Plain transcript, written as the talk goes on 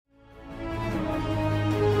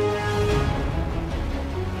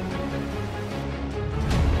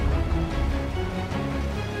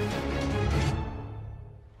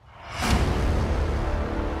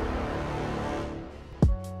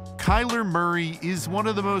Kyler Murray is one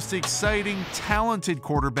of the most exciting, talented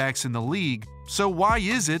quarterbacks in the league, so why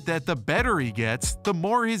is it that the better he gets, the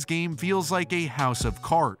more his game feels like a house of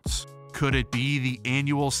cards? Could it be the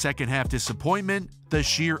annual second-half disappointment, the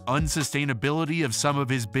sheer unsustainability of some of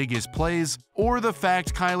his biggest plays, or the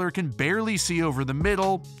fact Kyler can barely see over the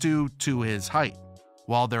middle due to his height?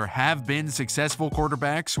 While there have been successful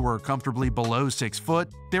quarterbacks who are comfortably below 6 foot,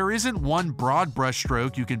 there isn't one broad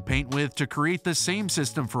brushstroke you can paint with to create the same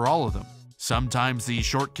system for all of them. Sometimes the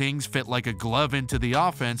short kings fit like a glove into the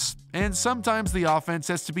offense, and sometimes the offense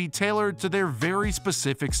has to be tailored to their very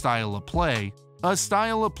specific style of play, a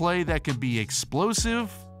style of play that can be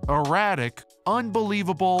explosive, erratic,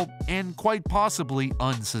 unbelievable, and quite possibly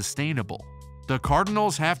unsustainable. The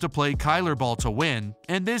Cardinals have to play Kyler ball to win,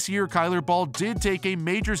 and this year Kyler ball did take a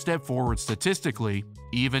major step forward statistically,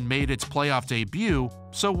 even made its playoff debut,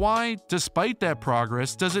 so why, despite that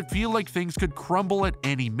progress, does it feel like things could crumble at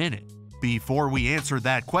any minute? Before we answer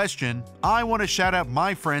that question, I want to shout out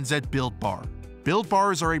my friends at Built Bar. Built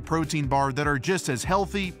Bars are a protein bar that are just as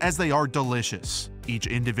healthy as they are delicious. Each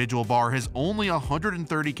individual bar has only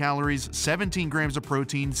 130 calories, 17 grams of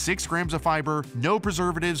protein, 6 grams of fiber, no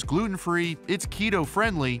preservatives, gluten-free, it's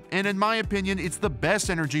keto-friendly, and in my opinion, it's the best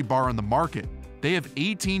energy bar on the market. They have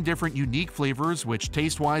 18 different unique flavors, which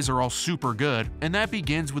taste-wise are all super good, and that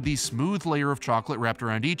begins with the smooth layer of chocolate wrapped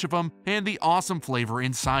around each of them and the awesome flavor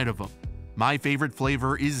inside of them. My favorite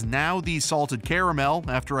flavor is now the salted caramel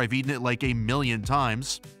after I've eaten it like a million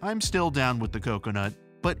times. I'm still down with the coconut,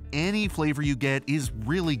 but any flavor you get is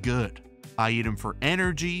really good. I eat them for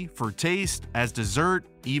energy, for taste, as dessert,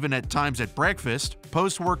 even at times at breakfast,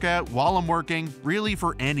 post-workout, while I'm working, really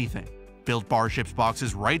for anything. Built Bar ships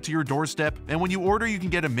boxes right to your doorstep, and when you order you can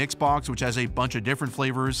get a mix box which has a bunch of different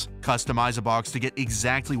flavors, customize a box to get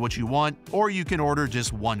exactly what you want, or you can order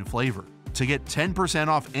just one flavor. To get 10%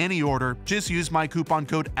 off any order, just use my coupon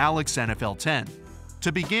code AlexNFL10.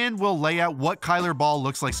 To begin, we'll lay out what Kyler ball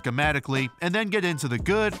looks like schematically, and then get into the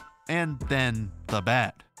good, and then the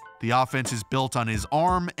bad. The offense is built on his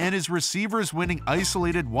arm and his receivers winning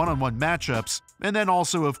isolated one-on-one matchups, and then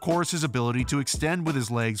also, of course, his ability to extend with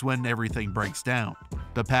his legs when everything breaks down.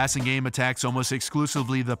 The passing game attacks almost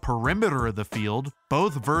exclusively the perimeter of the field,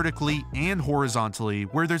 both vertically and horizontally,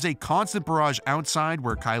 where there's a constant barrage outside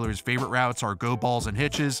where Kyler's favorite routes are go balls and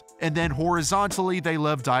hitches, and then horizontally they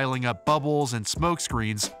love dialing up bubbles and smoke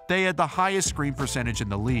screens. They had the highest screen percentage in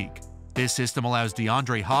the league. This system allows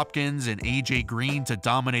DeAndre Hopkins and AJ Green to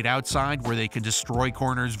dominate outside where they can destroy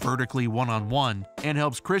corners vertically one-on-one, and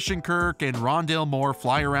helps Christian Kirk and Rondale Moore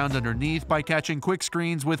fly around underneath by catching quick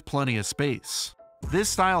screens with plenty of space. This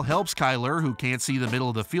style helps Kyler, who can't see the middle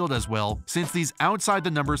of the field as well, since these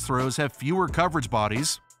outside-the-numbers throws have fewer coverage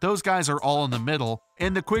bodies, those guys are all in the middle,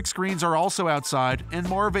 and the quick screens are also outside and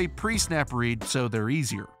more of a pre-snap read, so they're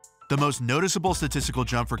easier. The most noticeable statistical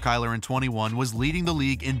jump for Kyler in 21 was leading the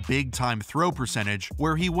league in big-time throw percentage,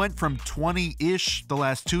 where he went from 20-ish the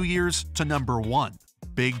last 2 years to number 1.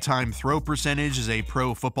 Big-time throw percentage is a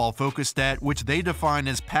Pro Football Focus stat which they define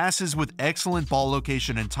as passes with excellent ball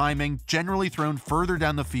location and timing, generally thrown further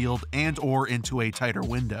down the field and/or into a tighter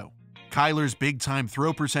window. Kyler's big-time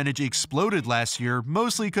throw percentage exploded last year,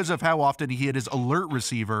 mostly because of how often he hit his alert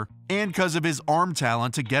receiver and because of his arm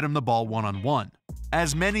talent to get him the ball one-on-one.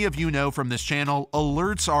 As many of you know from this channel,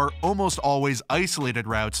 alerts are almost always isolated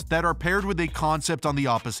routes that are paired with a concept on the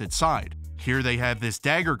opposite side. Here they have this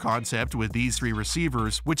dagger concept with these 3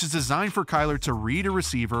 receivers, which is designed for Kyler to read a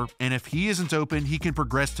receiver, and if he isn't open, he can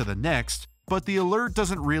progress to the next, but the alert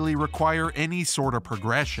doesn't really require any sort of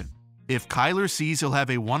progression. If Kyler sees he'll have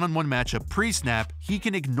a one-on-one matchup pre-snap, he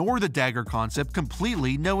can ignore the dagger concept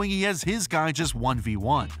completely, knowing he has his guy just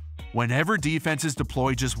 1v1. Whenever defenses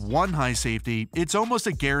deploy just one high safety, it's almost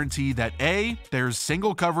a guarantee that A, there's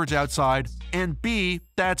single coverage outside, and B,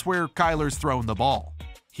 that's where Kyler's throwing the ball.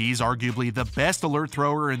 He's arguably the best alert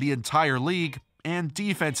thrower in the entire league, and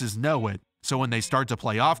defenses know it, so when they start to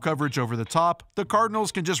play off coverage over the top, the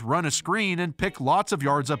Cardinals can just run a screen and pick lots of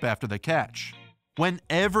yards up after the catch.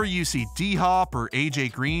 Whenever you see D-Hop or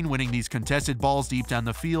AJ Green winning these contested balls deep down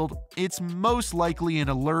the field, it's most likely an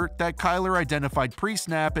alert that Kyler identified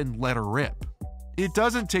pre-snap and let her rip. It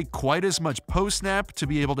doesn't take quite as much post-snap to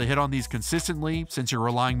be able to hit on these consistently, since you're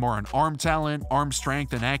relying more on arm talent, arm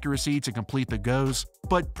strength, and accuracy to complete the goes,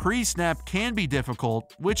 but pre-snap can be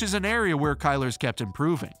difficult, which is an area where Kyler's kept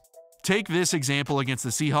improving. Take this example against the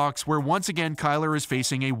Seahawks, where once again Kyler is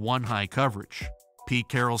facing a one-high coverage. Pete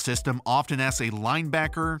Carroll's system often asks a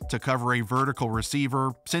linebacker to cover a vertical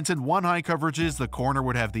receiver, since in one high coverages the corner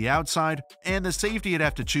would have the outside, and the safety would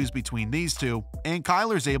have to choose between these two, and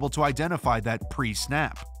Kyler's able to identify that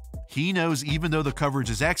pre-snap. He knows even though the coverage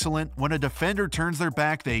is excellent, when a defender turns their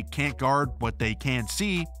back, they can't guard what they can't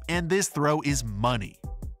see, and this throw is money.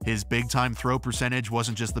 His big-time throw percentage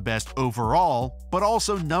wasn't just the best overall, but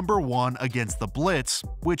also #1 against the blitz,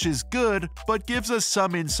 which is good, but gives us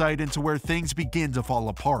some insight into where things begin to fall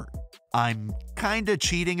apart. I'm kinda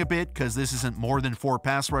cheating a bit because this isn't more than 4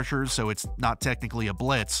 pass rushers, so it's not technically a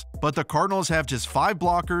blitz, but the Cardinals have just 5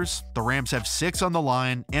 blockers, the Rams have 6 on the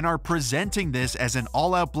line, and are presenting this as an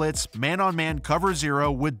all-out blitz, man-on-man cover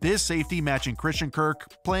 0 with this safety matching Christian Kirk,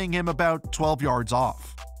 playing him about 12 yards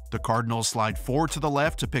off. The Cardinals slide 4 to the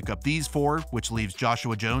left to pick up these 4, which leaves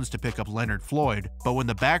Joshua Jones to pick up Leonard Floyd. But when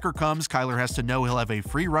the backer comes, Kyler has to know he'll have a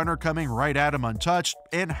free runner coming right at him untouched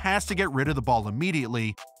and has to get rid of the ball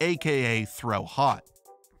immediately, aka throw hot.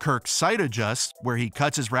 Kirk sight adjusts, where he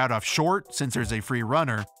cuts his route off short since there's a free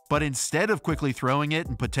runner, but instead of quickly throwing it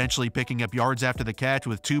and potentially picking up yards after the catch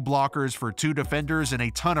with 2 blockers for 2 defenders and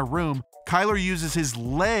a ton of room, Kyler uses his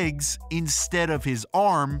legs instead of his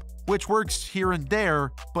arm, which works here and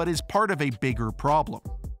there, but is part of a bigger problem.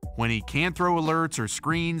 When he can't throw alerts or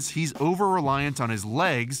screens, he's over-reliant on his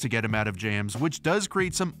legs to get him out of jams, which does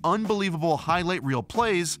create some unbelievable highlight reel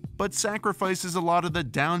plays, but sacrifices a lot of the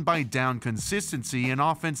down-by-down consistency an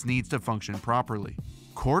offense needs to function properly.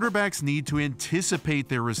 Quarterbacks need to anticipate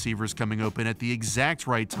their receivers coming open at the exact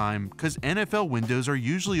right time because NFL windows are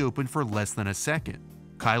usually open for less than a second.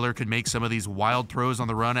 Kyler could make some of these wild throws on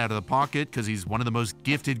the run out of the pocket because he's one of the most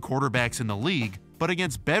gifted quarterbacks in the league, but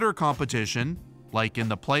against better competition, like in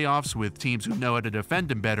the playoffs with teams who know how to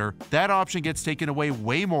defend him better, that option gets taken away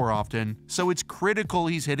way more often, so it's critical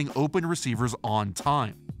he's hitting open receivers on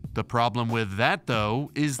time. The problem with that,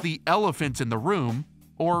 though, is the elephant in the room,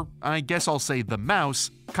 or I guess I'll say the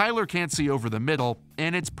mouse. Kyler can't see over the middle,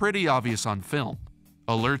 and it's pretty obvious on film.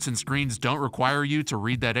 Alerts and screens don't require you to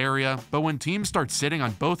read that area, but when teams start sitting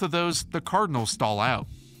on both of those, the Cardinals stall out.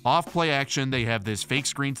 Off play action, they have this fake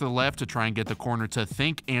screen to the left to try and get the corner to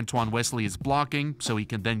think Antoine Wesley is blocking so he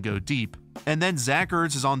can then go deep. And then Zach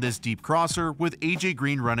Ertz is on this deep crosser with AJ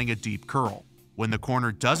Green running a deep curl. When the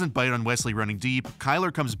corner doesn't bite on Wesley running deep,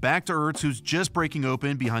 Kyler comes back to Ertz, who's just breaking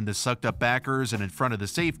open behind the sucked up backers and in front of the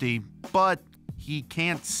safety, but he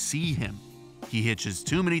can't see him. He hitches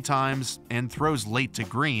too many times and throws late to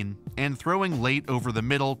Green, and throwing late over the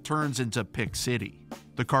middle turns into pick city.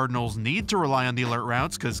 The Cardinals need to rely on the alert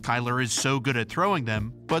routes because Kyler is so good at throwing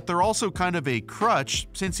them, but they're also kind of a crutch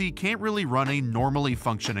since he can't really run a normally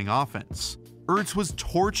functioning offense. Ertz was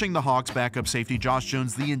torching the Hawks backup safety Josh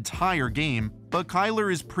Jones the entire game, but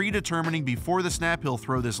Kyler is predetermining before the snap he'll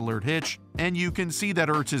throw this alert hitch, and you can see that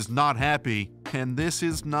Ertz is not happy, and this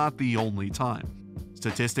is not the only time.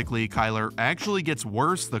 Statistically, Kyler actually gets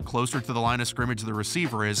worse the closer to the line of scrimmage the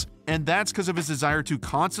receiver is, and that's because of his desire to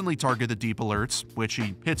constantly target the deep alerts, which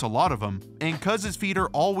he hits a lot of them, and because his feet are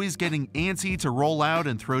always getting antsy to roll out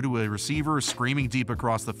and throw to a receiver screaming deep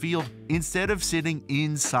across the field instead of sitting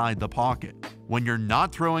inside the pocket. When you're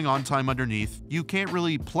not throwing on time underneath, you can't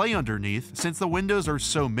really play underneath since the windows are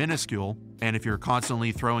so minuscule, and if you're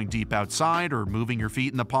constantly throwing deep outside or moving your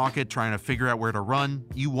feet in the pocket trying to figure out where to run,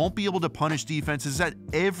 you won't be able to punish defenses at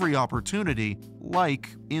every opportunity, like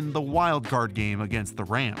in the wild card game against the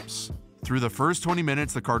Rams. Through the first 20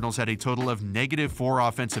 minutes, the Cardinals had a total of -4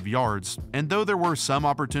 offensive yards, and though there were some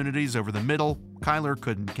opportunities over the middle, Kyler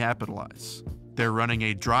couldn't capitalize. They're running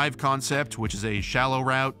a drive concept, which is a shallow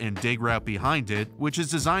route and dig route behind it, which is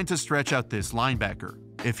designed to stretch out this linebacker.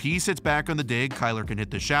 If he sits back on the dig, Kyler can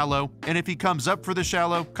hit the shallow, and if he comes up for the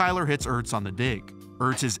shallow, Kyler hits Ertz on the dig.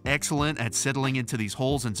 Ertz is excellent at settling into these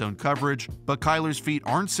holes in zone coverage, but Kyler's feet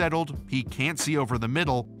aren't settled, he can't see over the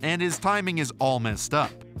middle, and his timing is all messed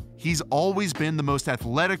up. He's always been the most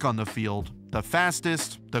athletic on the field, the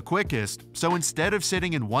fastest, the quickest, so instead of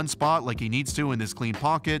sitting in one spot like he needs to in this clean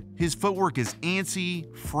pocket, his footwork is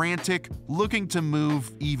antsy, frantic, looking to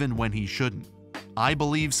move even when he shouldn't. I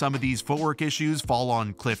believe some of these footwork issues fall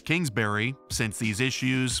on Cliff Kingsbury, since these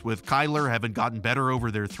issues with Kyler haven't gotten better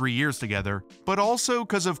over their 3 years together, but also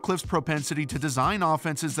because of Cliff's propensity to design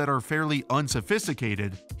offenses that are fairly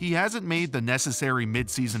unsophisticated. He hasn't made the necessary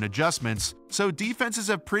midseason adjustments, so defenses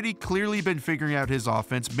have pretty clearly been figuring out his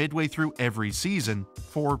offense midway through every season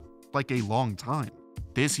for like a long time.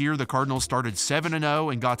 This year, the Cardinals started 7-0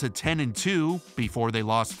 and got to 10-2 before they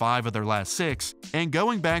lost 5 of their last 6. And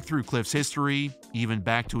going back through Cliff's history, even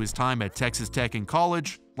back to his time at Texas Tech in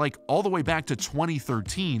college, like all the way back to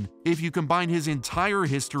 2013, if you combine his entire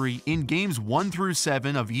history, in games 1 through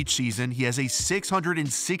 7 of each season, he has a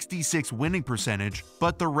 666 winning percentage,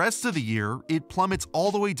 but the rest of the year, it plummets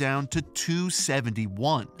all the way down to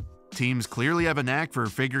 271. Teams clearly have a knack for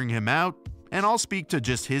figuring him out, And I'll speak to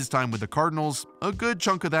just his time with the Cardinals. A good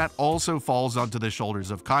chunk of that also falls onto the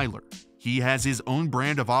shoulders of Kyler. He has his own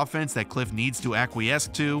brand of offense that Cliff needs to acquiesce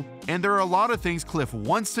to, and there are a lot of things Cliff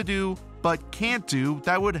wants to do but can't do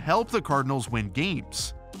that would help the Cardinals win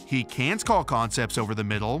games. He can't call concepts over the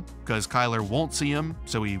middle, because Kyler won't see him,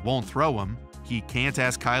 so he won't throw him. He can't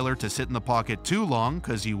ask Kyler to sit in the pocket too long,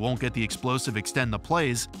 because you won't get the explosive extend the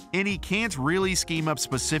plays, and he can't really scheme up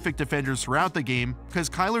specific defenders throughout the game, because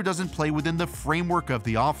Kyler doesn't play within the framework of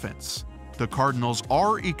the offense. The Cardinals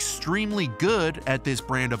are extremely good at this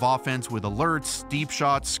brand of offense with alerts, deep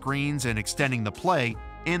shots, screens, and extending the play,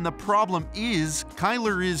 and the problem is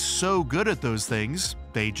Kyler is so good at those things.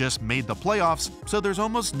 They just made the playoffs, so there's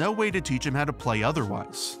almost no way to teach him how to play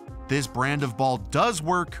otherwise. This brand of ball does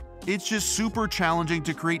work, it's just super challenging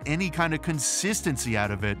to create any kind of consistency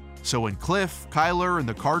out of it. So when Cliff, Kyler, and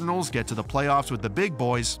the Cardinals get to the playoffs with the big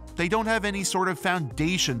boys, they don't have any sort of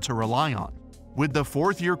foundation to rely on. With the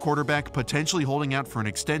fourth-year quarterback potentially holding out for an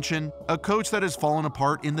extension, a coach that has fallen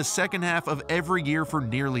apart in the second half of every year for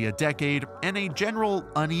nearly a decade, and a general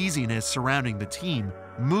uneasiness surrounding the team,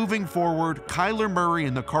 moving forward, Kyler Murray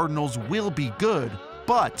and the Cardinals will be good,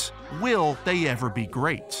 but will they ever be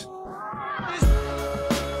great?